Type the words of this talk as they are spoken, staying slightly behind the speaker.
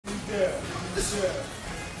shot.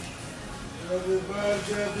 Double body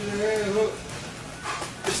jab to the head hook.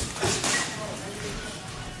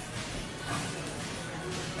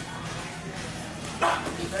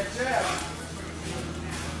 Get that jab.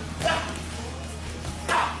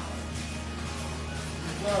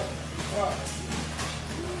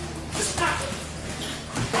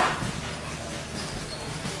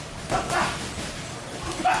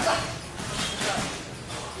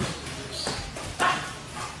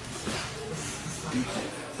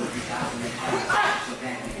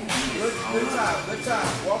 Good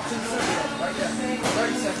time. Walk to the center. Right there.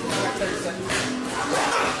 30 seconds. 30 seconds.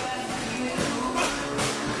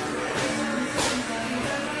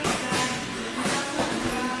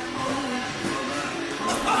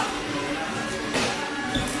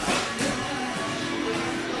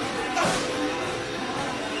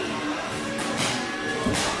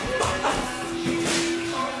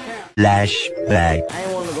 Flashback. I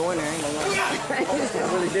ain't want to go in there, I ain't gonna lie. I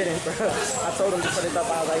really didn't, bro. I told him to put it up, I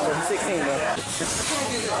was like, bro, he's 16, bro.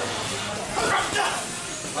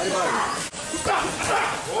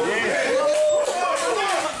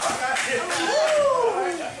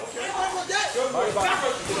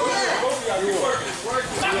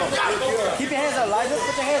 Keep your hands up, Liza.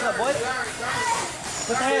 Put your hands up, boy.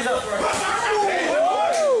 Put your hands up.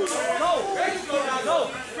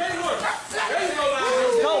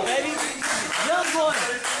 Go, baby. Young boy.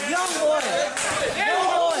 Young boy. Young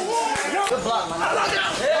boy. Good block, man.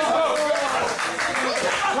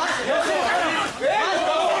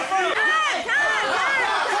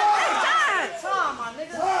 Time, my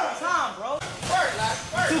nigga. Time, bro.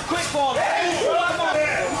 Too quick for him. Come on.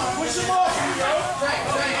 Push him off.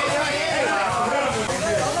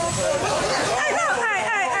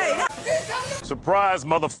 Surprise,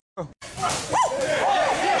 motherfucker.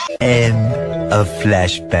 End of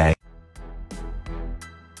flashback.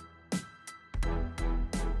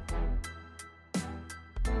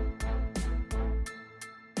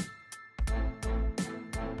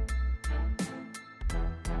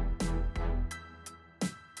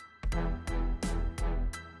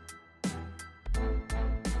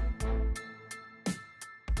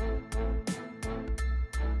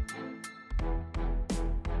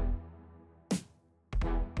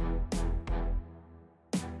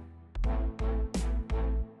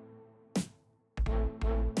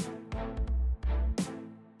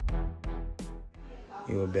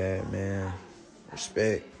 You a bad man.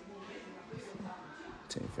 Respect.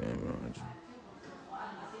 Team family around you.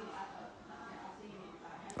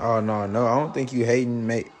 Oh, no. I don't think you hating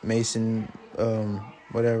Mason,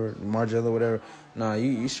 whatever, Margella, whatever. Nah,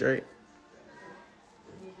 you straight.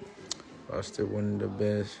 I still one of the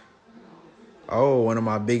best. Oh, one of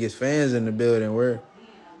my biggest fans in the building. Where?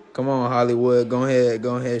 Come on, Hollywood. Go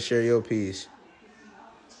ahead, share your piece.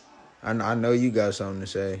 I know you got something to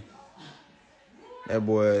say. That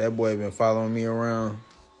boy been following me around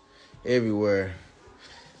everywhere.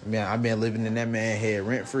 Man, I've been living in that man's head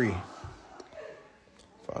rent-free.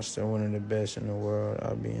 Foster, one of the best in the world.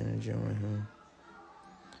 I'll be enjoying him.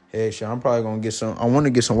 Hey, shit, I'm probably gonna get some. I want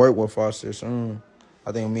to get some work with Foster soon.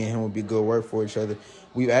 I think me and him would be good work for each other.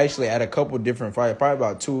 We've actually had a couple different fights, probably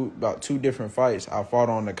about two different fights. I fought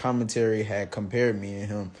on the commentary had compared me and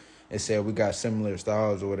him and said we got similar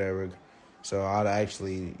styles or whatever. So I'd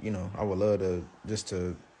actually, I would love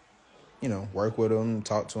to work with him,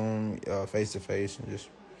 talk to him face to face, and just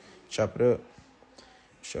chop it up.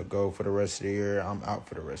 She'll go for the rest of the year. I'm out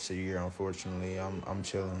for the rest of the year, unfortunately. I'm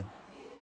chilling.